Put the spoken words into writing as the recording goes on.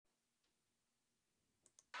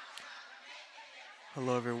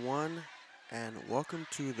Hello, everyone, and welcome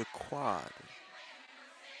to the Quad.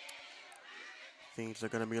 Things are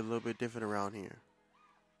going to be a little bit different around here.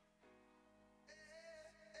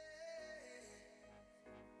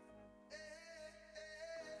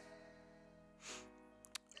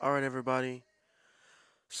 All right, everybody.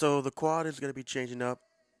 So, the Quad is going to be changing up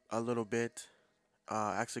a little bit,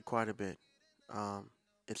 actually, quite a bit. Um,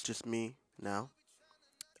 it's just me now.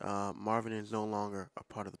 Marvin is no longer a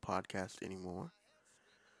part of the podcast anymore.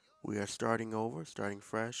 We are starting over, starting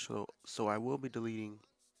fresh. So I will be deleting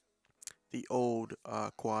the old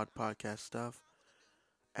Quad podcast stuff,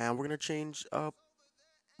 and we're going to change up,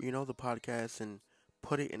 the podcast and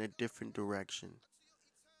put it in a different direction.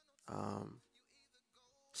 Um,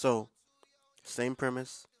 so same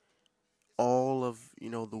premise, all of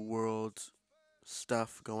the world's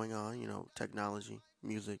stuff going on, technology,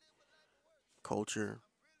 music, culture,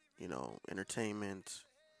 entertainment,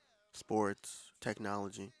 sports,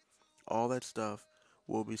 technology, all that stuff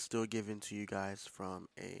will be still given to you guys from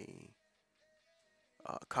a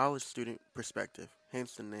college student perspective.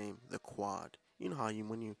 Hence the name, the Quad. You know how you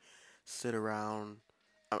when you sit around.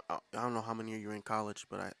 I don't know how many of you are in college,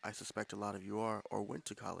 but I suspect a lot of you are or went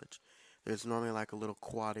to college. There's normally like a little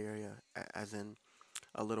quad area, as in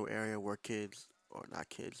a little area where kids, or not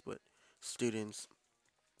kids, but students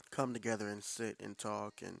come together and sit and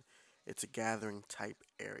talk, and it's a gathering type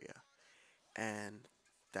area. And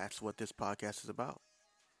that's what this podcast is about,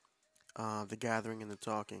 the gathering and the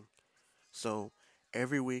talking. So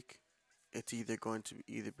every week, it's either going to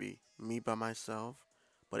either be me by myself,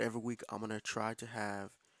 but every week I'm going to try to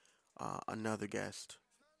have another guest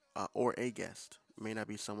or a guest. It may not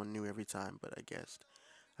be someone new every time, but a guest.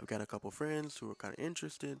 I've got a couple friends who are kind of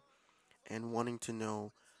interested and wanting to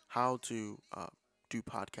know how to do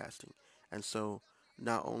podcasting. And so,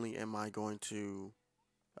 not only am I going to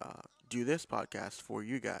do this podcast for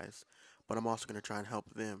you guys, but I'm also going to try and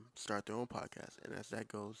help them start their own podcast. And as that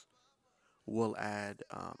goes, we'll add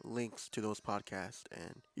links to those podcasts,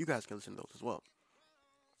 and you guys can listen to those as well.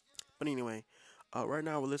 But anyway, right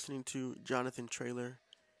now we're listening to Jonathan Traylor,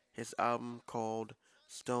 his album called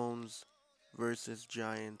Stones versus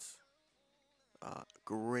Giants.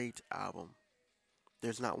 Great album.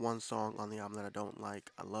 There's not one song on the album that I don't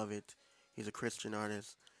like. I love it. He's a Christian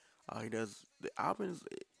artist. He does the album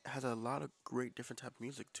has a lot of great different type of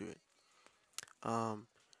music to it. Um,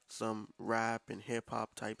 some rap and hip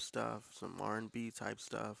hop type stuff, some R&B type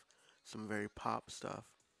stuff, some very pop stuff,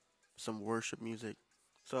 some worship music.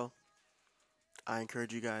 So I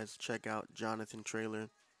encourage you guys to check out Jonathan Traylor.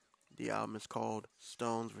 The album is called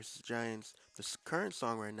Stones vs. Giants. The current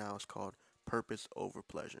song right now is called Purpose Over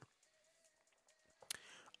Pleasure.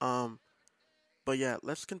 Um, but yeah,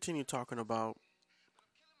 let's continue talking about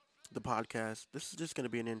the podcast. This is just going to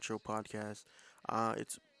be an intro podcast.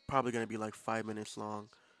 It's probably going to be like 5 minutes long.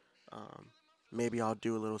 Um, Maybe I'll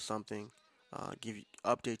do a little something,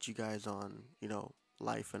 update you guys on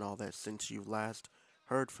life and all that since you last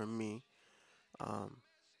heard from me. Um,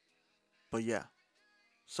 but yeah,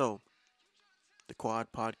 so the Quad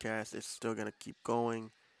podcast is still going to keep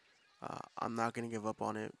going. I'm not going to give up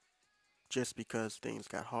on it just because things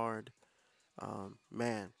got hard.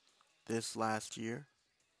 Man, this last year,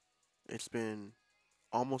 it's been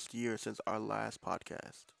almost a year since our last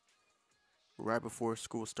podcast, right before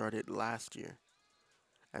school started last year.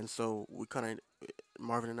 And so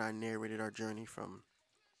Marvin and I narrated our journey from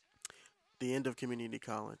the end of community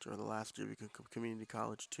college, or the last year of community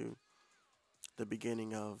college, to the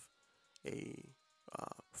beginning of a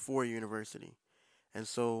four-year university. And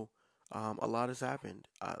so a lot has happened.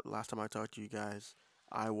 Last time I talked to you guys,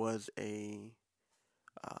 I was a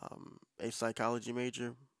psychology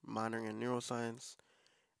major, minoring in neuroscience.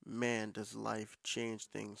 Man, does life change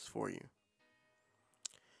things for you.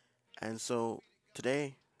 And so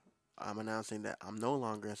today, I'm announcing that I'm no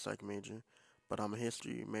longer a psych major, but I'm a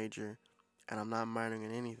history major, and I'm not minoring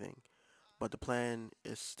in anything. But the plan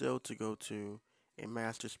is still to go to a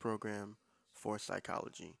master's program for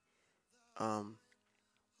psychology. Um,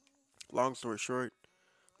 Long story short,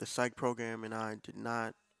 the psych program and I did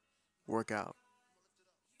not work out,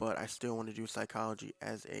 but I still want to do psychology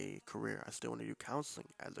as a career. I still want to do counseling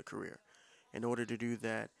as a career. In order to do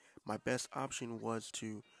that, my best option was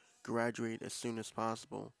to graduate as soon as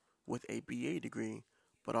possible with a BA degree,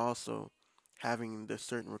 but also having the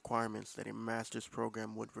certain requirements that a master's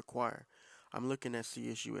program would require. I'm looking at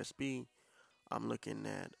CSUSB. I'm looking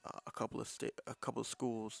at a couple of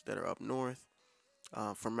schools that are up north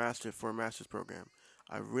for a master's program.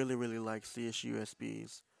 I really like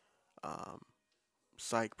CSUSB's um,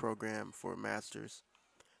 psych program for a master's.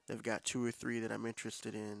 They've got two or three that I'm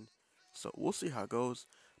interested in. So we'll see how it goes.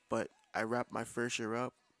 But I wrapped my first year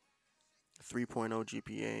up, 3.0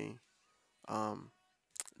 GPA. Um,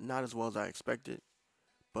 Not as well as I expected,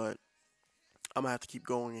 but I'm gonna have to keep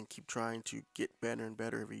going and keep trying to get better and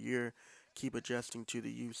better every year. Keep adjusting to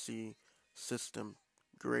the UC system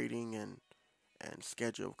grading and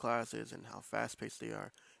schedule of classes and how fast paced they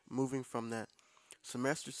are. Moving from that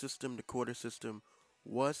semester system to quarter system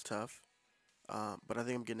was tough, but I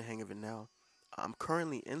think I'm getting the hang of it now. I'm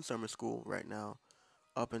currently in summer school right now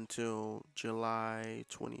up until July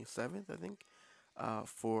 27th, I think.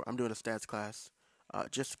 For I'm doing a stats class,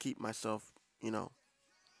 just to keep myself, you know,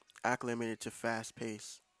 acclimated to fast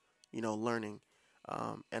pace, learning.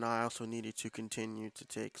 And I also needed to continue to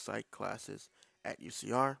take psych classes at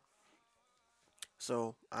UCR.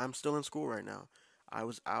 So I'm still in school right now. I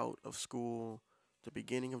was out of school the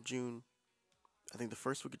beginning of June. I think the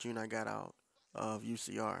first week of June I got out of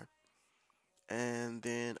UCR. And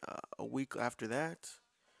then a week after that,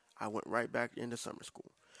 I went right back into summer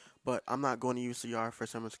school. But I'm not going to UCR for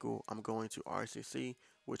summer school. I'm going to RCC,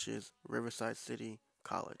 which is Riverside City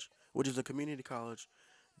College, which is a community college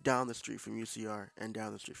down the street from UCR and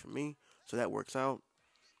down the street from me. So that works out.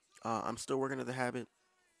 I'm still working at the habit.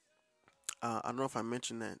 I don't know if I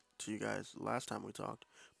mentioned that to you guys last time we talked,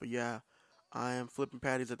 but yeah, I am flipping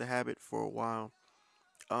patties at the habit for a while.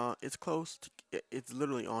 It's close. It's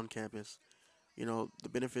literally on campus. The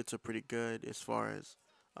benefits are pretty good as far as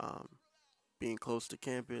um, being close to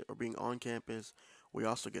campus or being on campus. We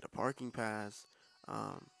also get a parking pass,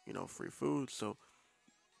 free food. So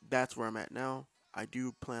that's where I'm at now. I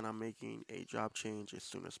do plan on making a job change as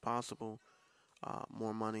soon as possible.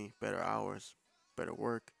 More money, better hours, better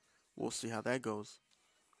work. We'll see how that goes.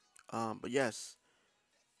 But yes,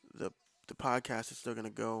 the the podcast is still gonna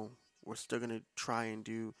go. We're still gonna try and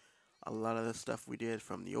do a lot of the stuff we did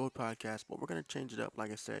from the old podcast, but we're gonna change it up.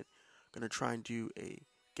 Like I said, gonna try and do a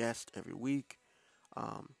guest every week.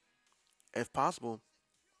 Um, if possible,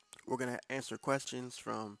 we're gonna answer questions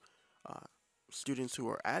from uh, students who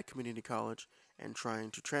are at community college and trying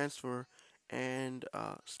to transfer, and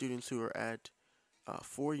students who are at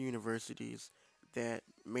 4 universities that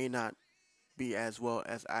may not be as well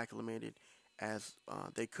as acclimated as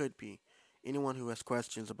they could be. Anyone who has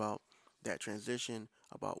questions about that transition,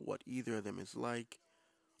 about what either of them is like,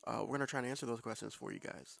 we're going to try to answer those questions for you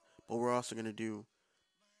guys. But we're also going to do,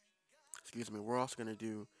 we're also going to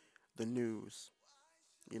do the news,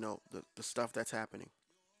 the stuff that's happening.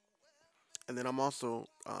 And then I'm also,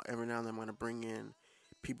 every now and then, I'm going to bring in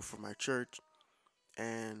people from my church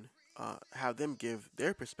and have them give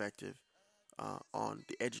their perspective on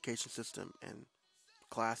the education system and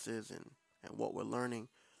classes and what we're learning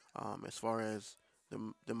as far as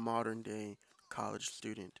the modern day college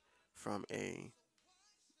student from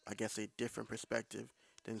I guess, a different perspective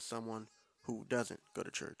than someone who doesn't go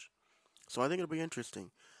to church. So I think it'll be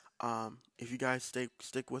interesting. If you guys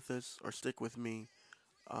stick with us or stick with me,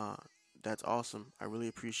 uh, that's awesome. I really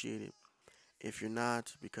appreciate it. If you're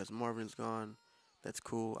not, because Marvin's gone, that's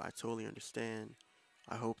cool. I totally understand.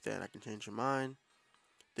 I hope that I can change your mind.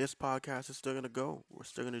 This podcast is still going to go. We're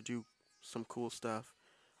still going to do some cool stuff.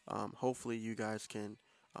 Hopefully, you guys can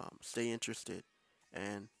stay interested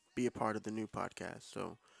and be a part of the new podcast.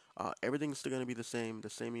 So, everything's still going to be the same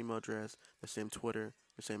email address, the same Twitter,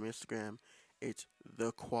 the same Instagram. It's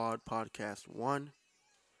the Quad Podcast 1.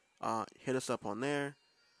 Hit us up on there.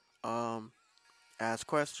 Ask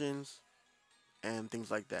questions and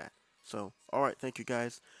things like that. So, alright, thank you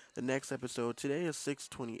guys. The next episode, today is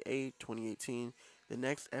 6/28/2018. The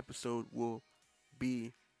next episode will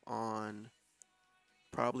be on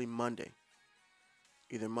probably Monday.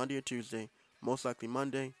 Either Monday or Tuesday. Most likely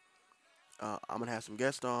Monday. I'm going to have some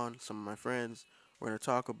guests on, some of my friends. We're going to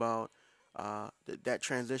talk about that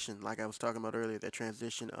transition, like I was talking about earlier, that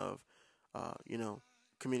transition of,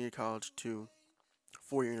 community college to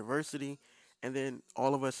 4 university. And then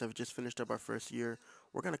all of us have just finished up our first year.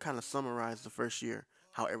 We're going to kind of summarize the first year,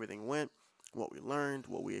 how everything went, what we learned,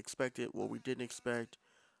 what we expected, what we didn't expect.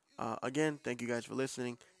 Again, thank you guys for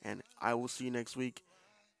listening, and I will see you next week.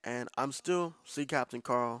 And I'm still Sea Captain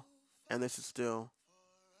Carl, and this is still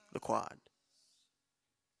the Quad.